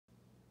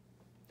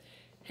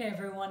Hey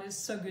everyone, it's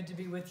so good to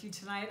be with you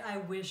tonight. I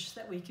wish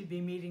that we could be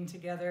meeting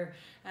together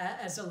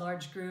as a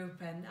large group,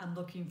 and I'm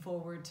looking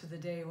forward to the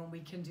day when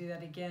we can do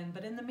that again.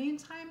 But in the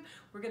meantime,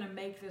 we're going to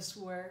make this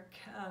work.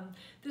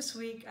 This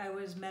week I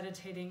was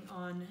meditating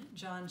on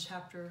John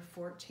chapter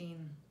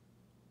 14.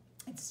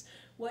 It's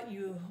what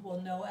you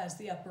will know as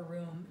the Upper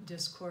Room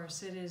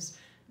Discourse. It is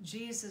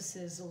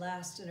Jesus's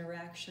last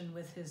interaction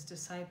with his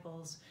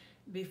disciples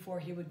before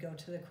he would go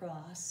to the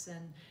cross,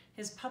 and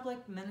his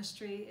public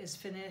ministry is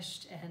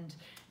finished, and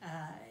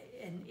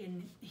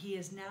he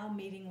is now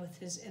meeting with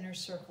his inner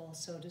circle,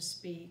 so to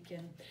speak.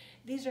 And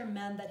these are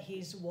men that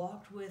he's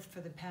walked with for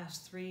the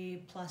past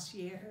 3+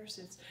 years.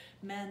 It's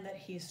men that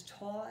he's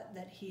taught,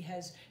 that he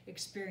has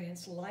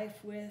experienced life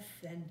with,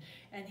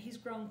 and he's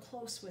grown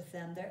close with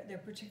them. They're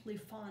particularly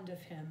fond of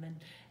him,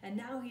 and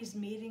now he's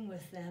meeting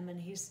with them, and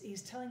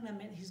he's telling them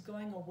that he's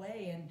going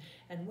away,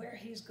 and where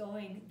he's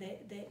going,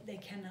 they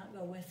cannot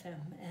go with him.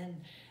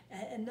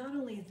 And not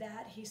only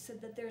that, he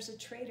said that there's a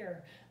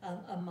traitor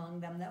among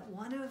them, that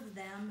one of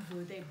them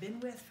who they've been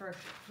with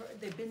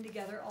they've been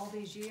together all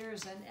these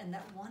years, and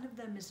that one of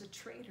them is a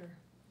traitor.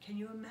 Can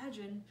you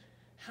imagine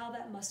how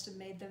that must have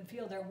made them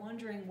feel? They're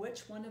wondering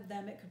which one of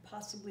them it could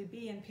possibly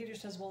be. And Peter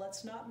says, well,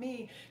 it's not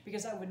me,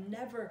 because I would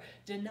never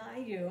deny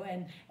you.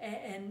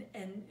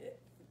 And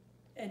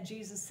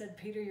Jesus said,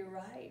 Peter, you're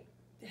right.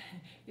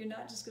 You're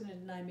not just going to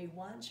deny me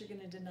once, you're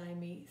going to deny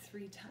me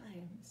 3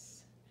 times.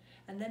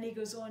 And then he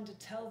goes on to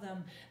tell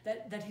them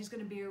that he's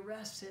going to be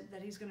arrested,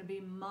 that he's going to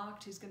be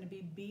mocked, he's going to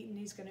be beaten,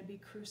 he's going to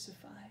be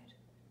crucified.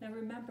 Now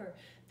remember,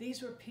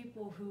 these were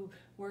people who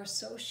were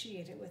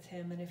associated with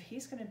him, and if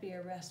he's going to be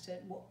arrested,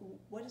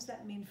 what does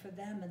that mean for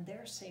them and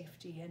their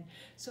safety? And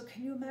so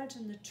can you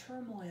imagine the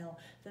turmoil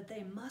that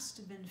they must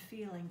have been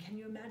feeling? Can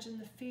you imagine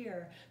the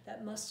fear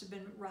that must have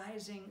been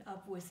rising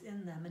up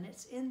within them? And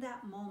it's in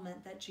that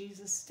moment that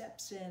Jesus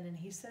steps in, and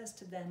he says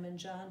to them in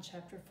John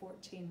chapter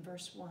 14,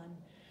 verse 1,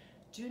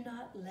 do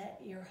not let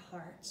your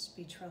hearts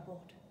be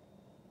troubled.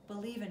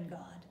 Believe in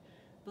God.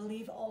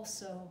 Believe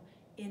also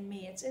in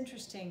me. It's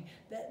interesting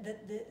that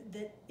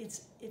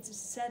it's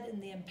said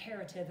in the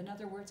imperative. In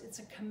other words, it's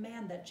a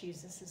command that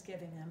Jesus is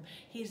giving them.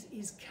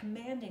 He's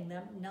commanding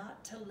them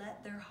not to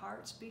let their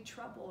hearts be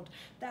troubled.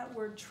 That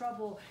word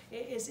trouble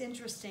is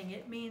interesting.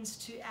 It means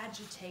to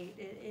agitate.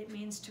 It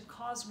means to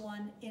cause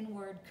one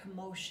inward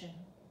commotion,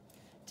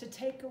 to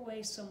take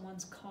away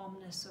someone's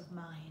calmness of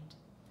mind.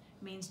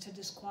 Means to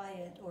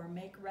disquiet or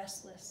make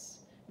restless,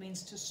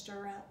 means to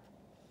stir up.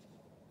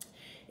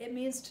 It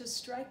means to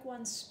strike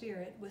one's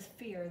spirit with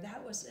fear.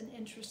 That was an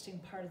interesting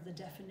part of the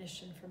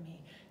definition for me,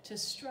 to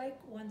strike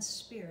one's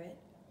spirit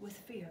with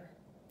fear.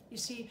 You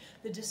see,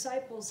 the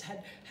disciples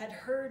had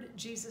heard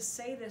Jesus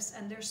say this,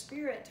 and their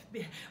spirit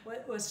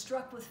was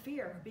struck with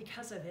fear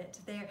because of it.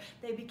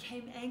 They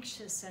became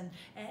anxious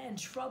and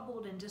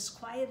troubled and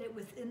disquieted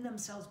within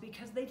themselves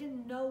because they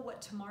didn't know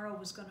what tomorrow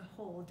was going to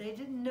hold. They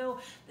didn't know,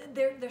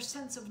 their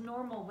sense of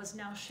normal was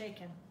now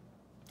shaken.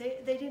 They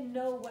didn't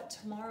know what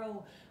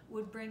tomorrow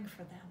would bring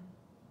for them.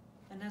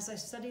 And as I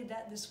studied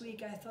that this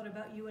week, I thought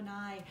about you and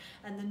I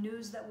and the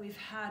news that we've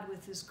had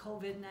with this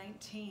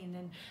COVID-19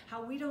 and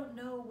how we don't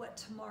know what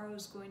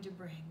tomorrow's going to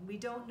bring. We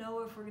don't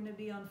know if we're going to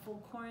be on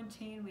full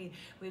quarantine.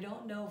 We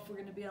don't know if we're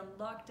going to be on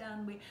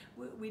lockdown.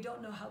 We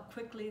don't know how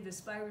quickly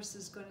this virus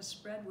is going to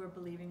spread. We're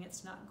believing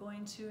it's not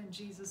going to in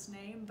Jesus'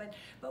 name.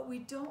 But we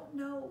don't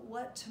know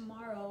what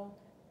tomorrow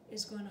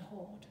is going to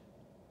hold.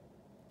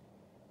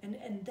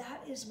 And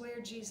that is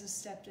where Jesus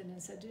stepped in and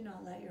said, do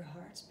not let your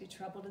hearts be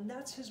troubled. And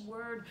that's his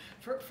word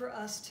for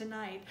us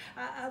tonight.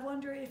 I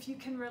wonder if you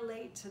can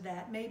relate to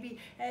that. Maybe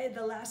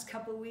the last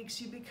couple of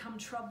weeks you become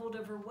troubled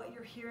over what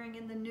you're hearing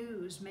in the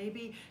news.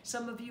 Maybe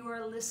some of you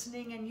are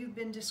listening and you've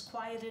been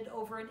disquieted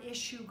over an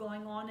issue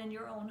going on in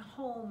your own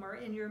home or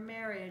in your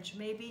marriage.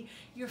 Maybe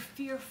you're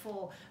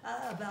fearful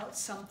about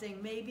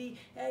something. Maybe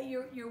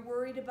you're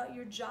worried about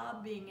your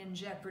job being in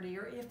jeopardy,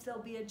 or if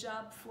there'll be a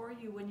job for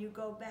you when you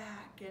go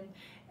back. And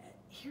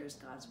here's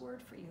God's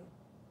word for you.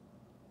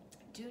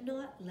 Do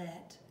not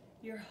let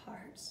your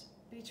hearts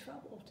be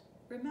troubled.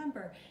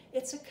 Remember,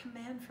 it's a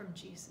command from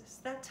Jesus.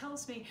 That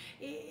tells me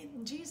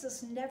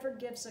Jesus never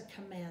gives a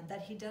command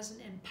that he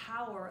doesn't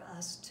empower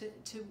us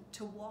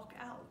to walk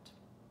out.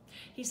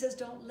 He says,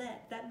 don't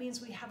let. That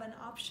means we have an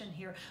option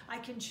here. I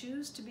can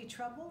choose to be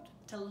troubled,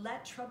 to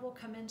let trouble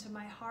come into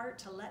my heart,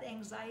 to let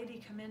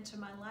anxiety come into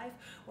my life,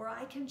 or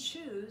I can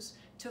choose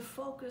to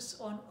focus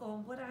on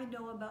what I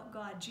know about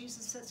God.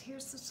 Jesus says,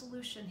 here's the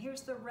solution.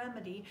 Here's the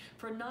remedy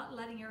for not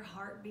letting your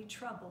heart be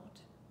troubled.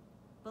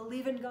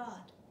 Believe in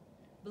God.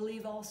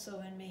 Believe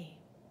also in me.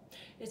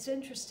 It's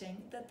interesting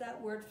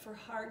that word for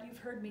heart, you've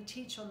heard me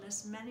teach on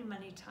this many,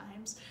 many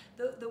times.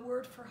 The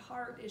word for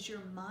heart is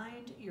your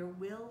mind, your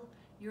will,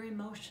 your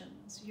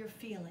emotions, your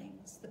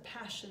feelings, the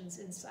passions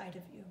inside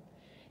of you.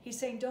 He's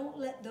saying, don't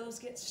let those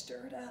get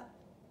stirred up.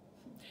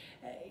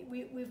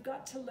 We've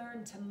got to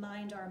learn to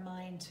mind our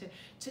mind,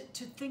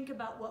 to think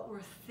about what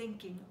we're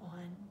thinking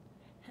on.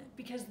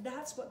 because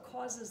that's what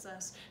causes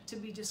us to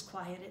be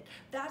disquieted.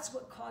 That's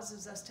what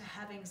causes us to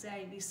have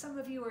anxiety. Some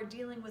of you are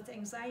dealing with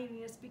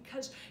anxiety. It's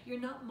because you're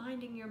not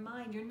minding your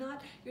mind. You're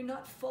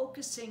not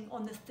focusing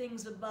on the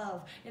things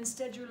above.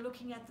 Instead, you're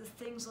looking at the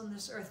things on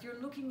this earth. You're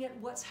looking at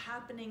what's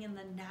happening in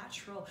the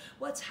natural,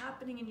 what's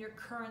happening in your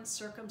current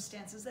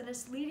circumstances, and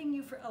it's leading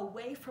you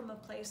away from a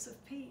place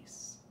of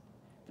peace.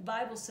 The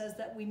Bible says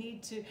that we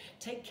need to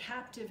take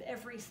captive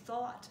every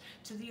thought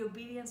to the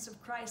obedience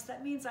of Christ.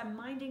 That means I'm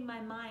minding my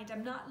mind.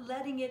 I'm not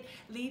letting it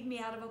lead me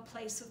out of a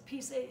place of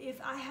peace. If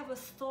I have a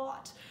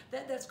thought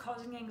that's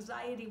causing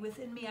anxiety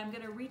within me, I'm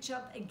going to reach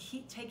up and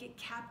take it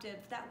captive.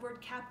 That word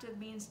captive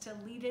means to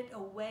lead it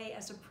away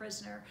as a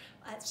prisoner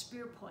at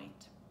spear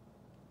point.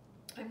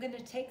 I'm going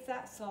to take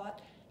that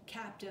thought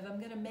captive. I'm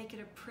going to make it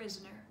a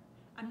prisoner.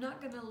 I'm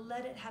not going to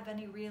let it have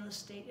any real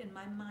estate in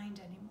my mind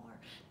anymore,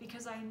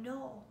 because I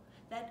know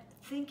that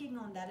thinking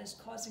on that is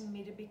causing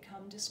me to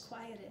become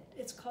disquieted.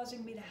 It's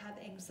causing me to have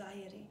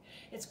anxiety.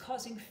 It's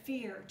causing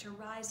fear to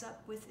rise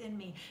up within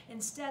me.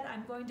 Instead,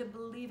 I'm going to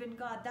believe in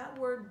God. That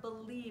word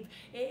believe,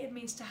 it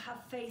means to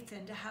have faith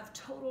in, to have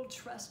total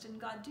trust in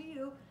God. Do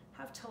you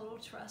have total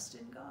trust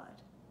in God?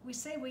 We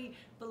say we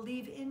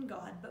believe in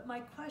God, but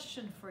my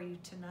question for you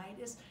tonight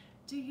is,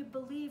 do you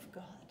believe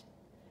God?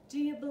 Do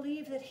you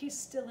believe that He's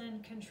still in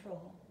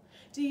control?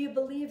 Do you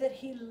believe that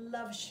He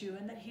loves you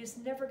and that He's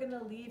never going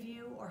to leave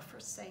you or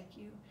forsake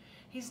you?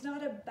 He's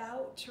not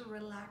about to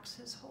relax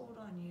His hold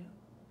on you.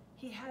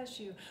 He has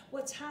you.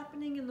 What's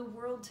happening in the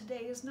world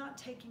today is not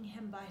taking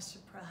Him by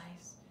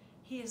surprise.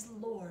 He is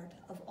Lord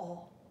of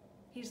all.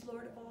 He's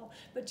Lord of all.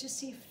 But you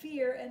see,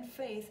 fear and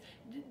faith,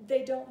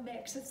 they don't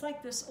mix. It's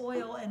like this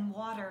oil and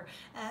water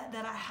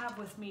that I have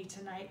with me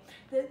tonight.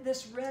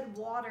 This red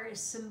water is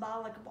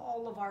symbolic of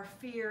all of our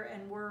fear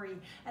and worry.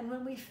 And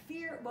when we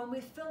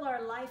fill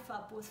our life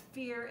up with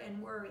fear and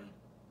worry,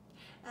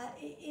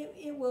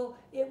 it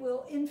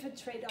will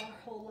infiltrate our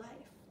whole life.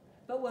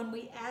 But when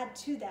we add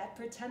to that,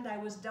 pretend I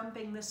was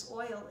dumping this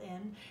oil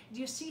in,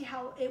 do you see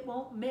how it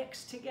won't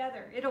mix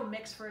together? It'll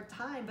mix for a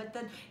time, but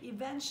then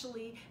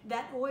eventually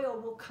that oil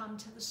will come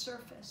to the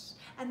surface.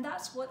 And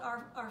that's what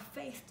our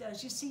faith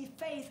does. You see,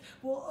 faith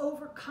will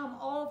overcome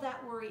all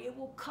that worry. It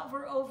will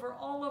cover over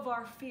all of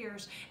our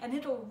fears, and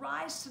it'll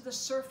rise to the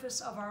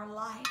surface of our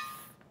life.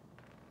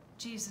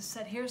 Jesus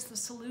said, here's the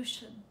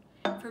solution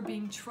for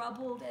being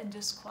troubled and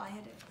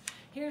disquieted.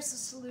 Here's the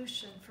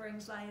solution for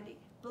anxiety.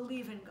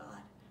 Believe in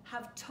God.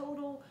 Have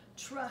total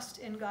trust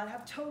in God.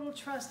 Have total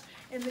trust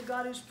in the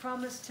God who's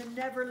promised to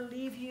never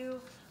leave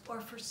you or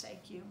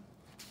forsake you.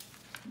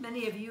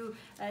 Many of you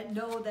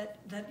know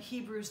that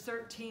Hebrews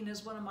 13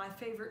 is one of my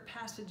favorite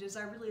passages.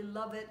 I really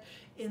love it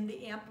in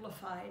the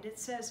Amplified. It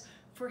says,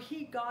 "For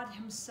He, God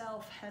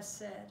Himself, has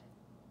said,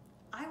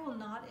 I will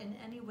not in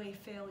any way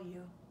fail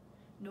you,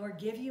 nor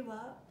give you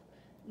up,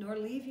 nor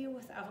leave you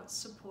without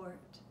support.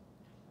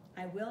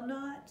 I will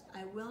not,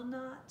 I will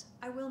not,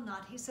 I will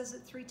not." He says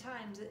it 3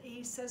 times.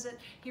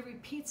 He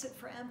repeats it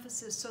for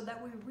emphasis so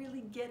that we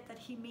really get that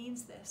He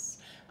means this.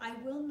 I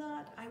will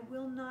not, I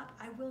will not,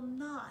 I will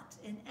not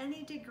in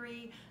any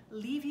degree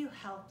leave you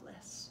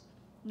helpless,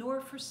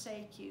 nor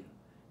forsake you,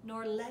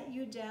 nor let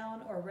you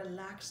down or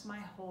relax my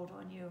hold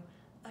on you.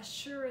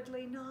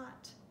 Assuredly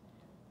not.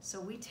 So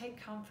we take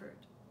comfort,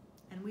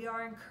 and we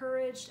are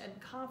encouraged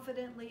and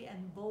confidently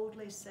and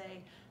boldly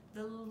say,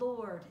 the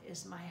Lord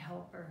is my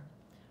helper.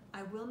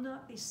 I will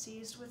not be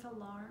seized with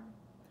alarm.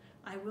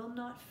 I will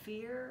not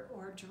fear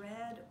or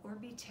dread or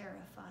be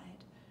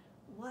terrified.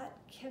 What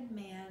can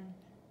man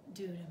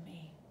do to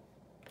me?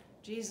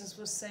 Jesus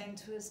was saying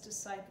to His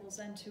disciples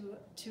and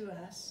to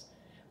us,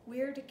 we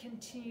are to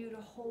continue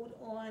to hold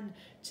on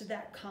to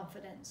that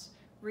confidence,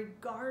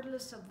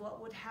 regardless of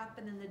what would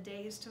happen in the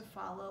days to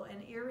follow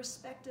and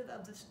irrespective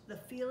of the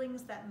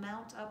feelings that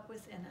mount up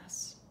within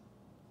us.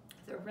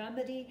 The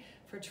remedy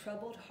for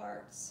troubled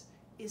hearts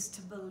is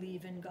to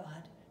believe in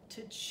God,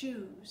 to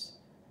choose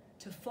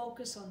to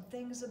focus on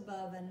things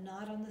above and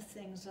not on the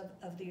things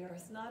of the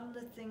earth, not on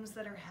the things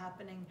that are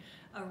happening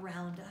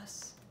around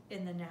us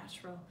in the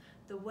natural.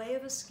 The way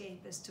of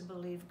escape is to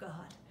believe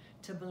God,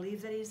 to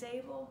believe that He's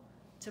able,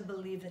 to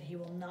believe that He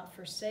will not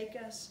forsake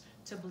us,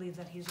 to believe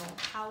that He's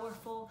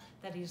all-powerful,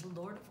 that He's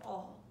Lord of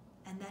all,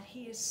 and that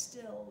He is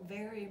still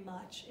very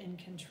much in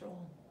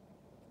control.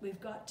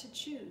 We've got to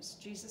choose.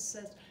 Jesus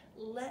says,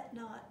 let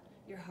not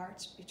your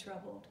hearts be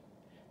troubled.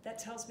 That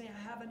tells me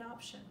I have an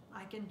option.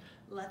 I can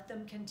let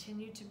them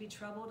continue to be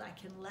troubled. I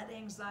can let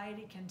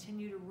anxiety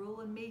continue to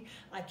rule in me.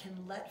 I can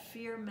let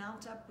fear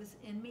mount up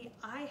within me.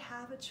 I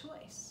have a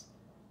choice.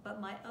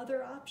 But my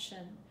other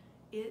option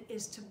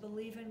is to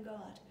believe in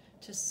God,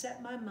 to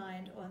set my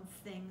mind on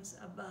things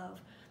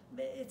above.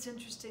 It's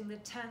interesting, the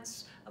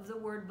tense of the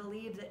word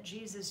believe that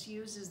Jesus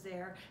uses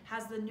there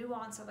has the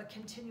nuance of a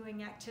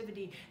continuing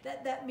activity.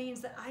 That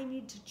means that I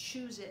need to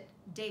choose it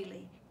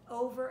daily.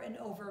 over and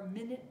over,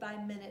 minute by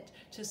minute,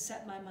 to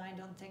set my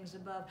mind on things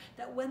above.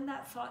 That when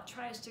that thought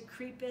tries to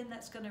creep in,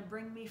 that's going to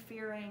bring me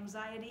fear or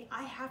anxiety,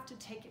 I have to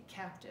take it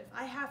captive.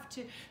 I have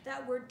to,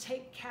 that word,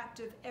 take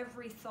captive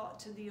every thought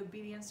to the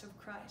obedience of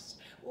Christ.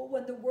 Well,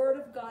 when the Word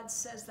of God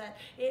says that,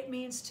 it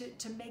means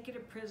to make it a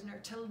prisoner,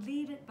 to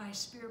lead it by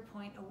spear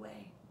point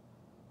away.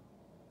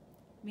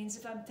 Means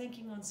if I'm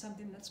thinking on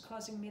something that's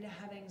causing me to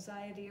have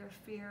anxiety or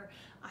fear,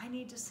 I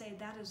need to say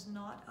that is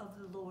not of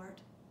the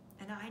Lord.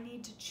 And I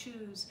need to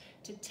choose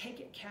to take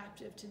it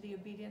captive to the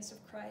obedience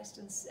of Christ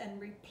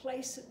and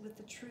replace it with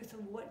the truth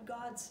of what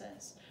God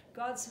says.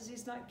 God says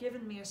He's not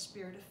given me a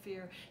spirit of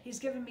fear. He's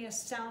given me a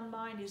sound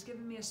mind. He's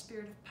given me a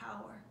spirit of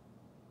power.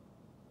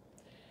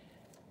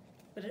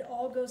 But it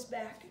all goes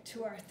back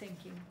to our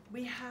thinking.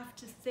 We have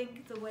to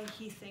think the way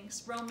He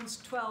thinks.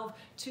 Romans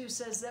 12:2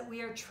 says that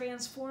we are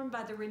transformed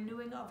by the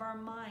renewing of our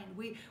mind.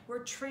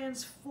 We're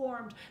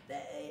transformed.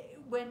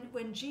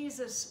 When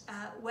Jesus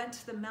went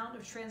to the Mount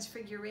of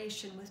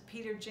Transfiguration with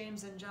Peter,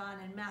 James, and John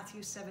in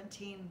Matthew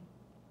 17,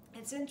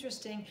 it's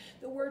interesting,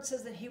 the word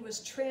says that He was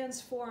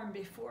transformed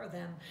before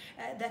them,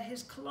 that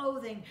His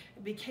clothing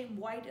became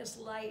white as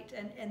light,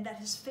 and that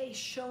His face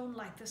shone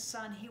like the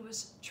sun. He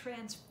was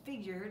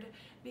transfigured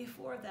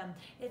before them.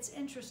 It's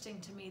interesting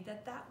to me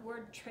that that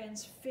word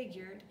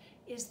transfigured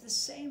is the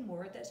same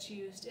word that's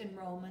used in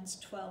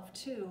Romans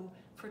 12:2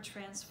 for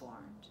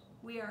transformed.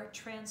 We are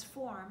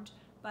transformed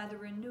by the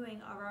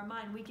renewing of our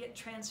mind. We get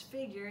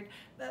transfigured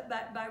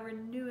by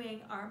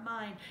renewing our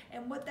mind.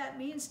 And what that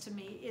means to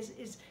me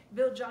is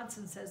Bill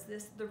Johnson says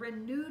this, the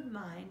renewed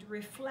mind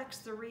reflects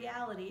the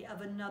reality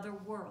of another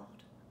world.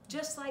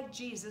 Just like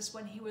Jesus,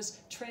 when He was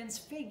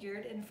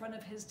transfigured in front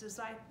of His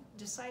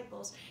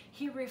disciples,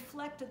 He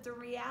reflected the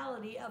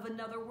reality of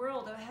another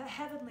world, a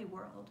heavenly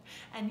world.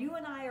 And you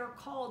and I are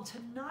called to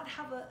not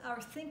have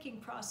our thinking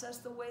process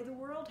the way the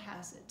world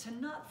has it, to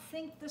not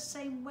think the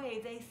same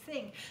way they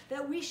think,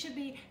 that we should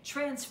be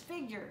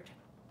transfigured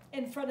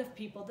in front of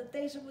people, that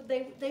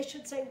they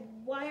should say,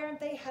 why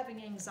aren't they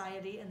having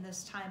anxiety in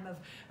this time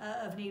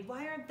of need?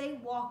 Why aren't they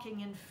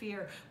walking in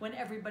fear when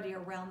everybody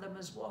around them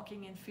is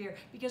walking in fear?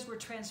 Because we're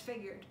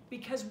transfigured,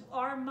 because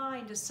our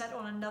mind is set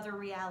on another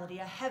reality,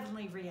 a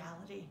heavenly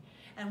reality.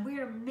 And we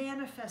are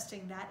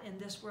manifesting that in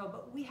this world,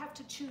 but we have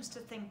to choose to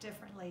think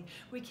differently.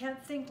 We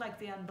can't think like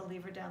the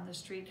unbeliever down the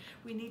street.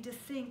 We need to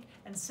think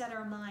and set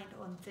our mind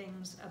on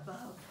things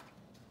above.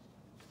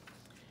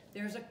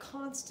 There's a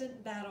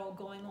constant battle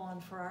going on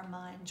for our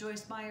mind.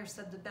 Joyce Meyer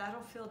said the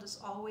battlefield is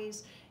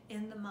always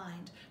in the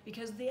mind,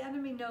 because the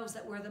enemy knows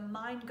that where the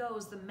mind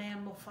goes, the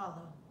man will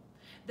follow.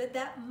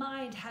 That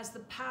mind has the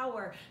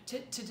power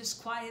to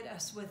disquiet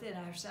us within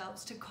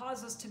ourselves, to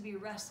cause us to be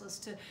restless,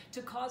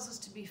 to cause us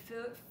to be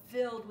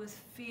filled with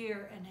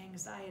fear and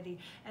anxiety.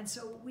 And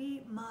so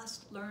we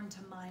must learn to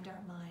mind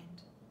our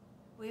mind.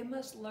 We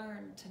must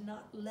learn to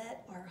not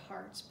let our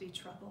hearts be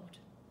troubled.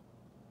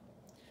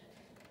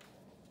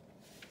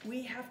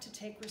 We have to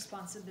take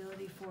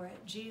responsibility for it.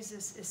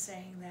 Jesus is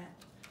saying that.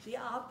 The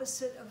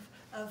opposite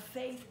of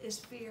faith is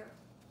fear.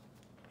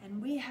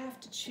 And we have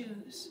to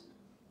choose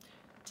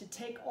to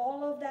take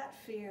all of that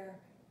fear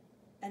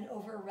and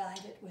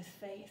override it with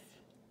faith.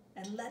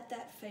 And let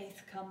that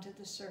faith come to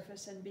the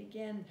surface and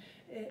begin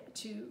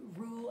to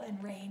rule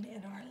and reign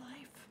in our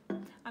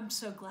life. I'm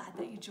so glad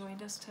that you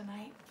joined us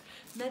tonight.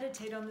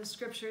 Meditate on the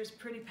scripture. It's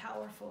pretty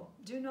powerful.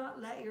 Do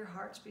not let your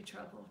hearts be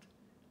troubled.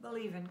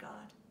 Believe in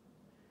God.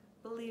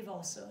 Believe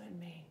also in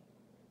me.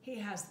 He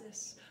has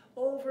this.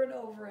 Over and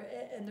over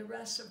in the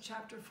rest of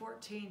chapter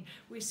 14,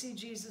 we see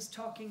Jesus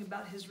talking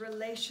about His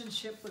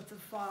relationship with the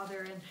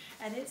Father.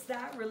 And it's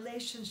that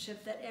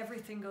relationship that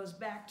everything goes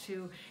back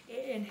to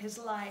in His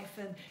life.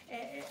 And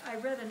I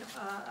read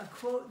a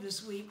quote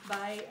this week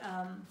by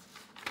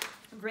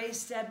Ray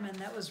Stedman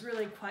that was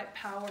really quite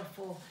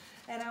powerful.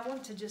 And I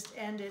want to just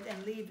end it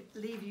and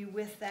leave you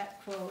with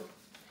that quote.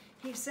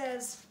 He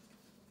says,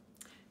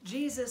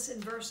 Jesus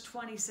in verse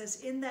 20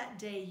 says, "In that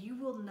day you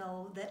will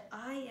know that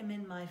I am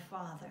in my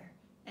Father,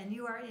 and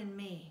you are in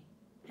me,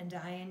 and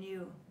I in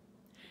you."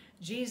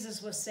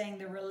 Jesus was saying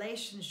the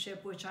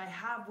relationship which I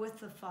have with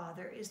the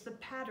Father is the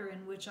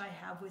pattern which I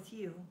have with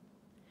you.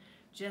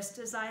 Just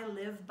as I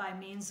live by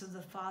means of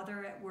the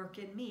Father at work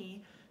in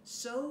me,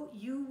 so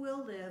you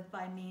will live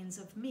by means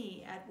of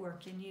me at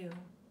work in you.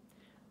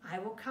 I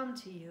will come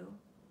to you,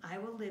 I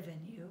will live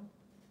in you,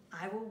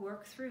 I will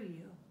work through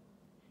you.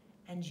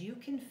 And you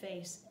can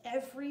face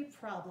every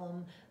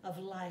problem of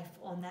life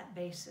on that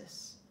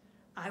basis.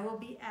 I will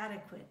be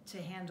adequate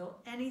to handle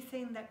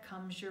anything that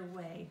comes your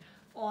way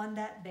on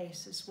that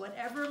basis.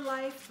 Whatever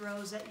life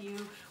throws at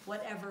you,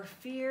 whatever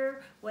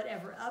fear,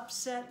 whatever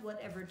upset,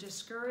 whatever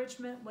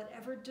discouragement,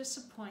 whatever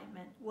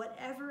disappointment,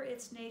 whatever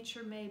its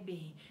nature may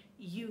be,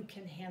 you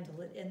can handle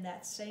it in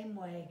that same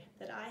way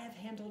that I have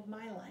handled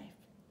my life.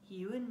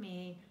 You and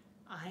me,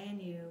 I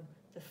and you,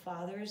 the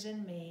Father is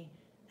in me,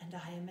 and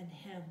I am in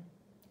Him.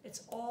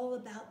 It's all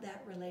about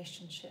that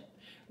relationship.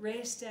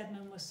 Ray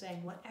Stedman was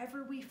saying,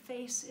 whatever we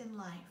face in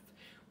life,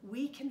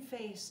 we can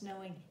face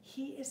knowing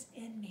He is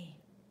in me.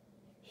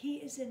 He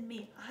is in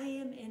me. I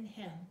am in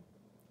him.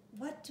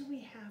 What do we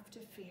have to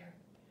fear?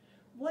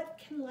 What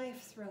can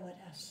life throw at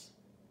us?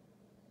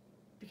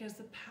 Because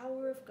the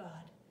power of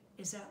God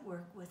is at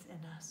work within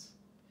us.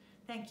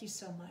 Thank you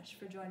so much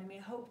for joining me.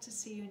 I hope to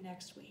see you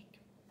next week.